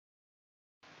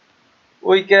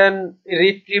we can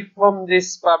retrieve from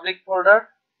this public folder.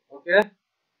 Okay,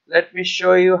 let me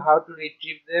show you how to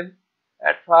retrieve them.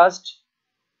 At first,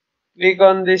 click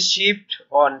on this shift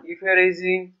on. If you are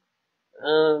using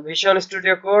Visual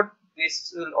Studio Code,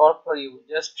 this will work for you.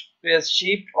 Just press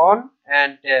shift on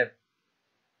and tab.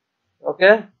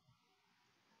 Okay,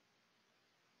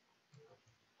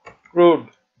 Crud.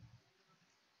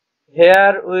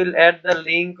 Here we will add the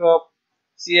link of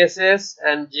CSS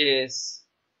and JS.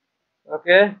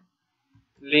 Okay,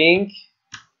 link.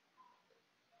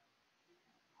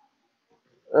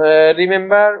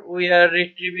 Remember, we are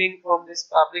retrieving from this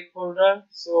public folder,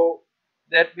 so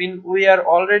that means we are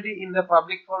already in the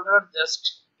public folder.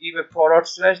 Just give a forward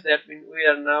slash, that means we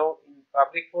are now in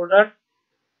public folder,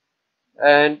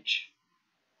 and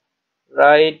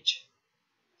write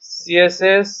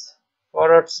css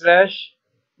forward slash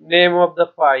name of the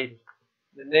file.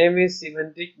 The name is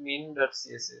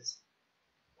semantic-ui.css.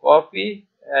 Copy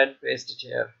and paste it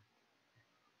here.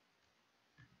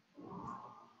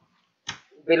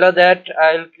 Below that,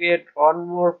 I will create one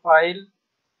more file,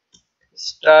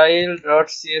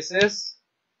 style.css.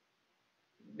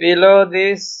 Below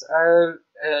this, I'll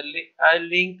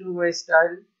link to my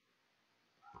style.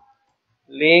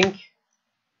 Link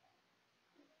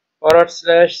forward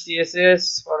slash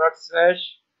css forward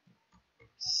slash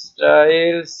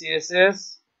style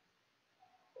css.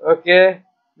 Okay.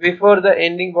 Before the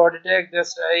ending body tag,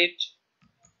 just write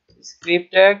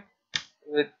script tag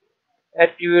with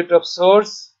attribute of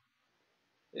source.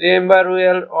 Remember, we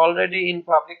are already in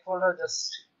public folder.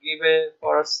 Just give a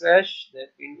forward slash.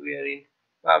 That means we are in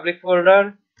public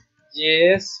folder.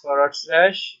 JS forward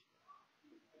slash.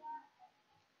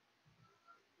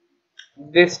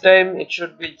 This time it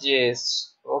should be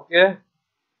JS. Okay.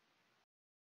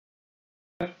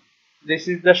 This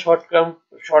is the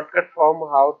shortcut form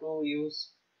how to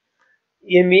use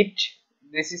emit.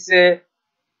 This is a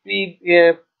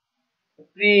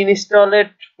pre-installed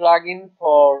plugin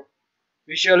for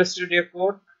Visual Studio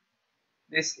Code.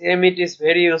 This emit is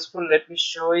very useful. Let me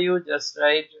show you. Just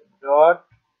write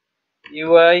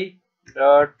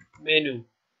 .ui.menu.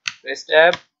 Press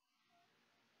tab.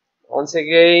 Once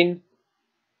again,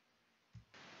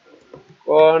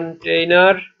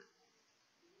 container.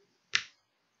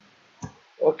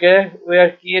 Okay, we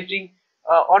are creating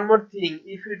one more thing.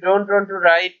 If you don't want to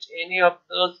write any of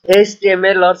those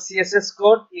HTML or CSS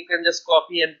code, you can just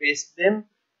copy and paste them.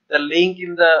 The link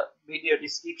in the video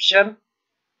description.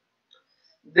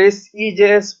 This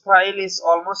EJS file is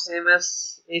almost same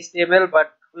as HTML,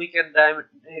 but we can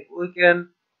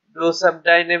do some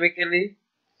dynamically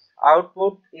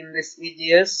output in this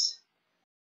EJS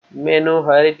menu.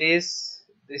 Where it is,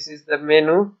 this is the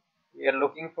menu we are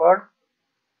looking for.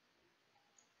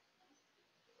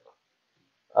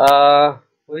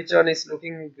 Which one is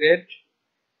looking great?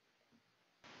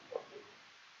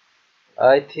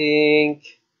 I think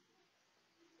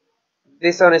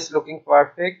this one is looking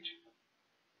perfect.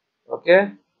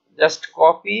 Okay, just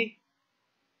copy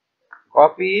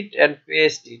it and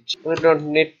paste it. We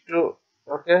don't need to.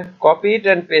 Okay, copy it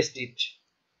and paste it.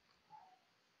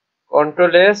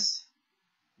 Ctrl S.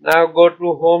 Now go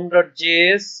to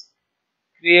home.js.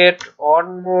 Create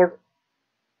one more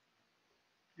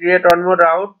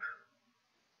route.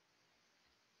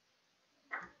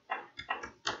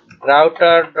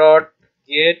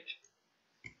 Router.get.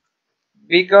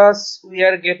 Because we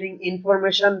are getting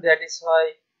information, that is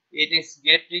why it is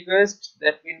get request.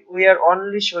 That means we are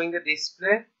only showing the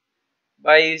display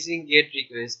by using get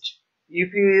request.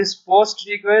 If you use post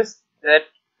request, that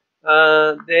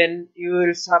then you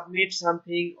will submit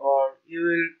something or you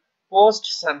will post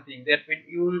something. That means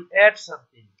you will add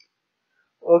something.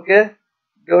 Okay,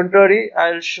 don't worry,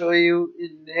 I'll show you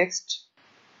in next.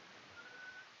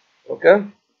 Okay,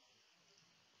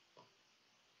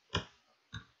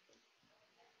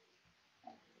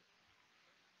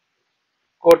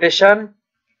 quotation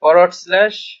forward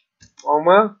slash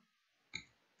comma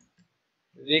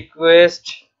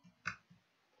request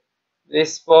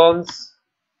response.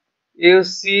 You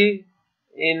see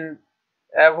in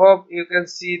above, you can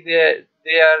see they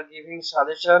are giving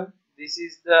suggestion. This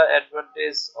is the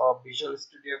advantage of Visual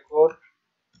Studio Code.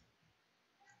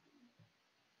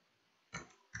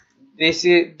 This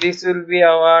will be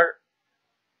our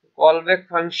callback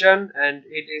function, and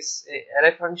it is a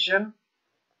array function.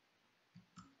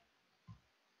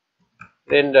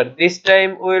 Render. This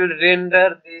time we will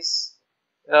render this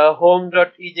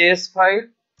home.ejs file.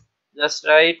 Just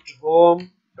write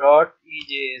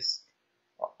home.ejs.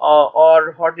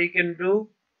 Or what we can do,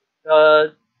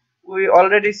 we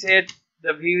already set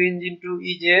the view engine to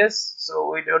EJS, so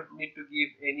we don't need to give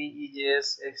any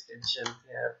EJS extension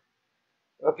here.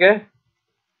 Okay,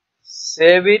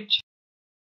 save it.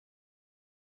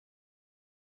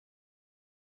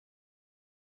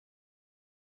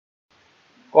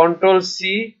 Control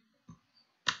C,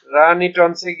 run it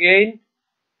once again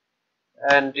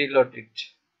and reload it.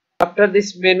 After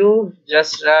this menu,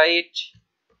 just write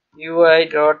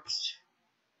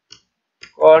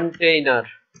ui.container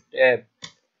tab.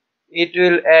 It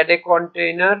will add a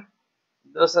container.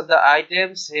 Those are the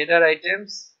items, header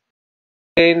items.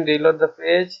 Again, reload the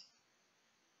page.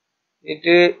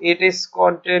 It is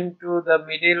content to the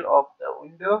middle of the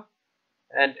window,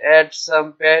 and add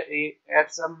some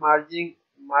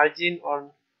margin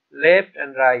on left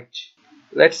and right.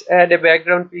 Let's add a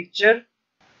background picture.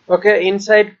 Okay,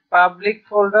 inside public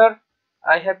folder,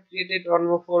 I have created one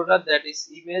more folder, that is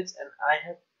image, and I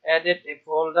have added a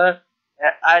folder,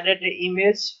 added an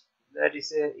image, that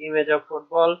is an image of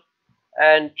football,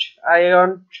 and I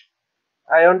want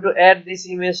to add this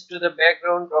image to the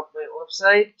background of my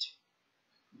website.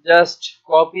 Just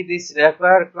copy this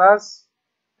wrapper class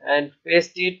and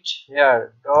paste it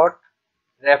here, dot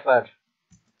wrapper.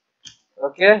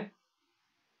 Okay,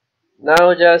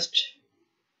 now just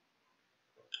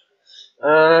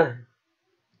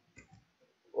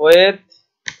width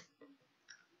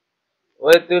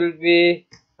will be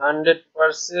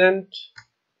 100%,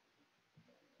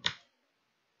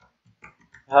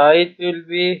 height will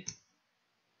be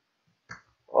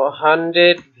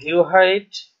 100 view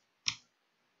height,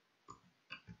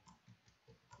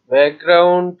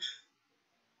 background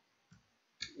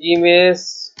image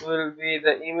will be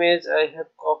the image I have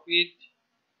copied,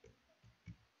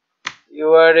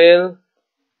 URL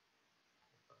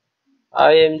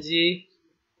img.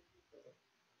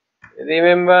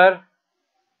 Remember,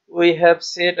 we have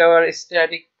set our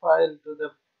static file to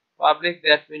the public,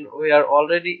 that means we are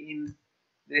already in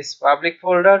this public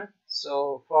folder.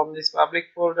 So from this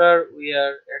public folder we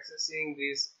are accessing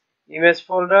this image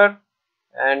folder,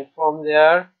 and from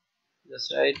there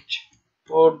just write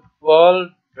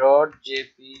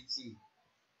football.jpg.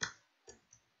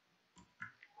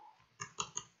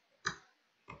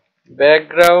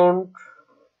 Background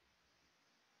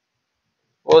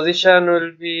position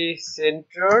will be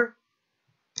center,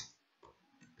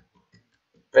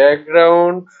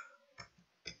 background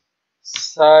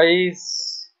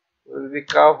size will be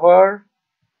cover,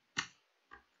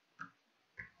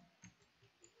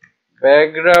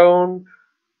 background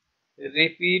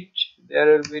repeat,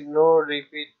 there will be no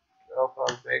repeat of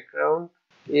our background.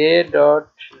 A dot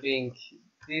link,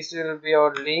 this will be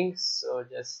our link, so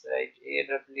just write a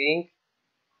dot link.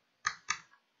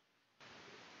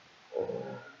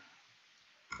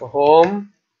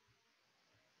 Home,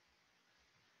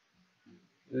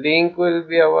 link will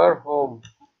be our home.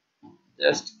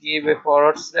 Just give a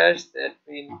forward slash, that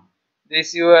means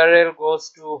this URL goes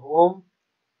to home.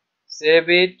 Save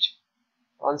it.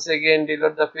 Once again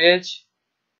reload the page.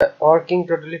 Working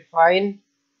totally fine.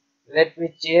 Let me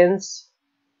change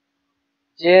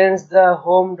the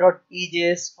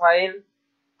home.ejs file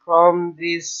from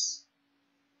this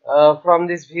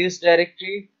views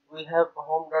directory. We have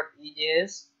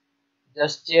home.ejs.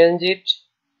 Just change it.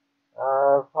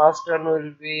 First one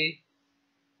will be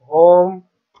home,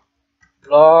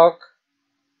 blog,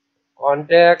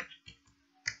 contact,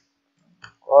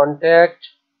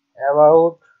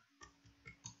 about.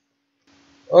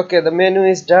 Okay, the menu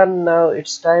is done. Now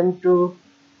it's time to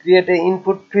create an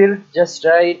input field. Just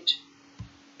write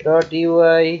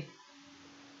 .ui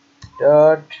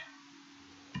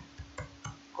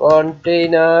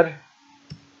 .container.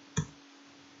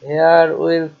 Here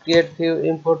we'll create few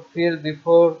input field.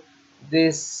 Before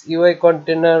this UI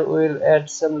container we'll add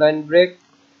some line break.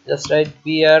 Just write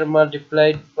br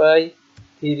multiplied by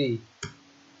 3.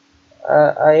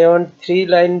 I want 3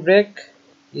 line break.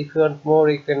 If you want more,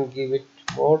 you can give it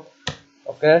more.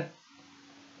 Okay,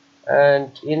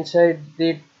 and inside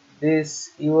this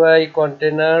UI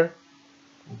container,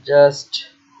 just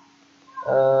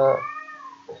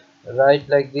write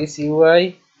like this: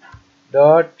 UI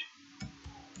dot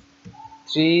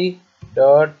 3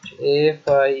 dot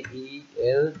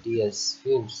fields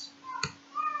fields.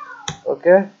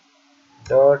 Okay,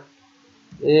 dot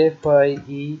field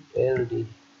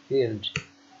field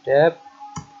tab.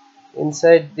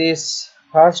 Inside this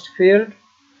first field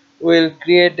we'll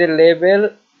create a label,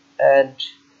 and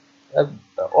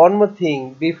one more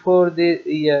thing, before this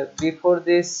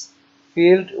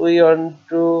field we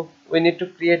need to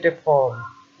create a form.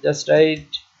 Just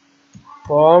write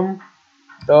form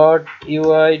dot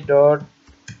ui dot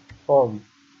form.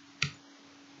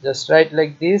 Just write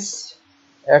like this.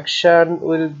 Action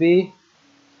will be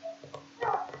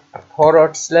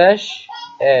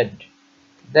 /add.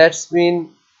 That's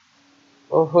mean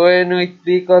When we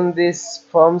click on this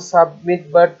form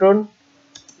submit button,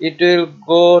 it will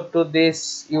go to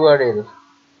this URL.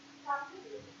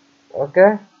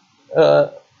 Okay,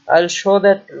 I'll show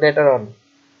that later on.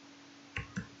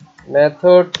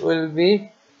 Method will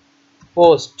be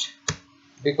post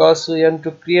because we want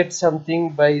to create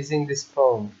something by using this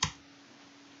form.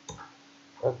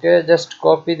 Okay, just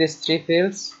copy these three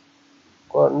fields,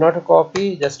 not a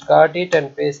copy, just cut it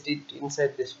and paste it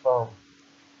inside this form.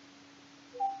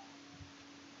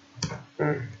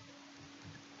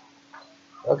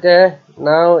 Okay,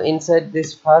 now inside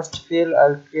this first field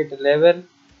I'll create a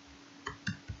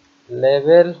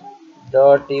label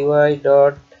dot ui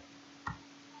dot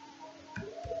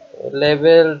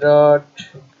label dot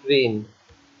green.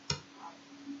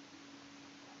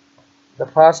 The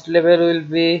first label will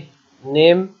be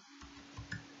name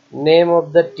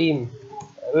of the team.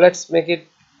 Let's make it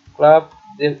club.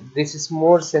 This is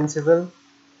more sensible.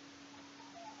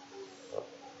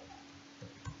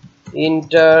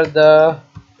 Enter the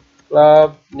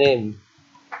club name.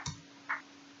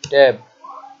 Tab.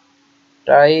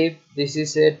 Type, this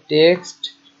is a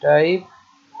text type.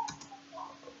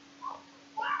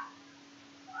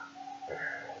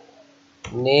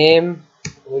 Name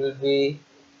will be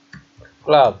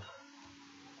club,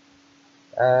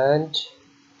 and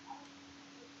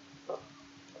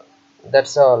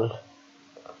that's all.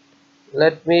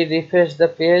 Let me refresh the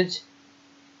page.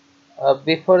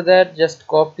 Before that, just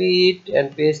copy it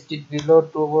and paste it below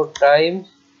 2 more times.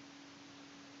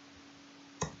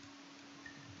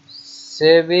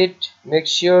 Save it. Make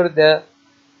sure that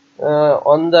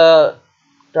on the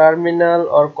terminal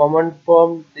or command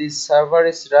prompt this server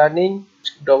is running.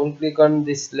 Double click on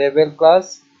this label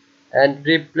class and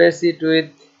replace it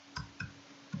with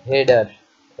header.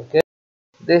 Okay,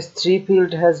 this 3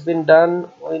 field has been done.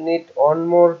 We need one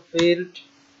more field.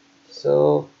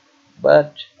 So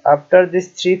but after this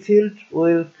 3 field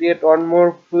we will create one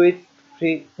more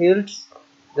fields.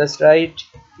 Just write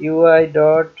ui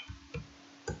dot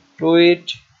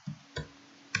tweet.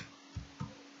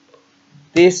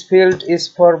 This field is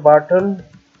for button.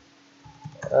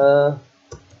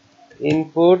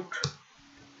 Input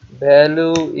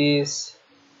value is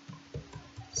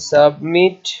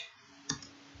submit.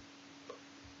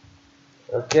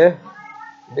 Okay,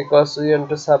 because we want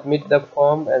to submit the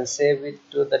form and save it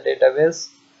to the database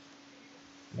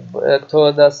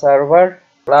through the server.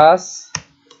 Class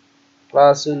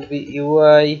will be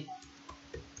ui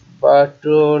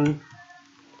button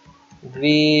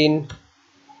green.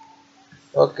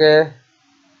 Okay,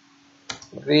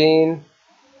 green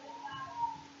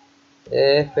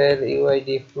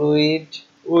fluid fluid.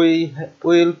 We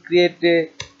will create a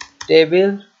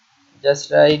table.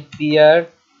 Just write br2.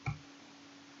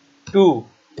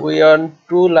 We want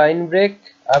 2 line break.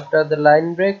 After the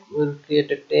line break we'll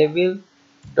create a table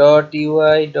dot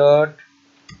ui dot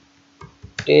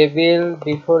table.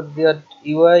 Before that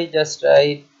ui just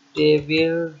write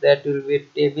table. That will be a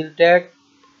table tag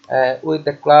with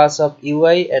the class of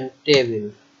ui and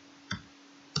table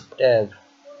tab.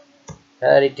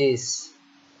 Here it is.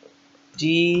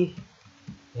 T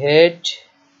head.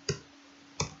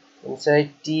 Inside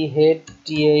T head,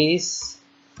 TA is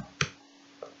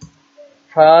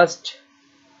first.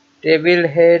 Table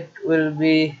head will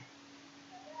be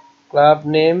club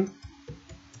name.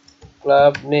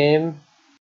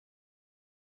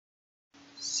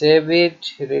 Save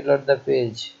it, reload the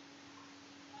page.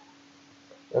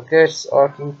 Okay, it's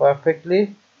working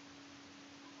perfectly.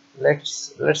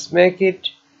 Let's make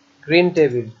it green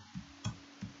table.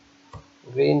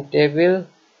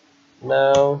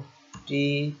 Now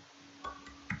T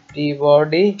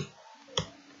body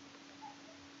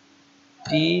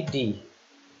TD.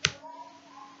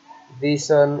 This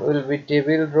one will be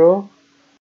table row.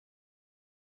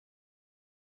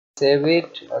 Save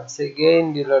it. Once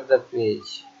again reload the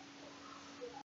page.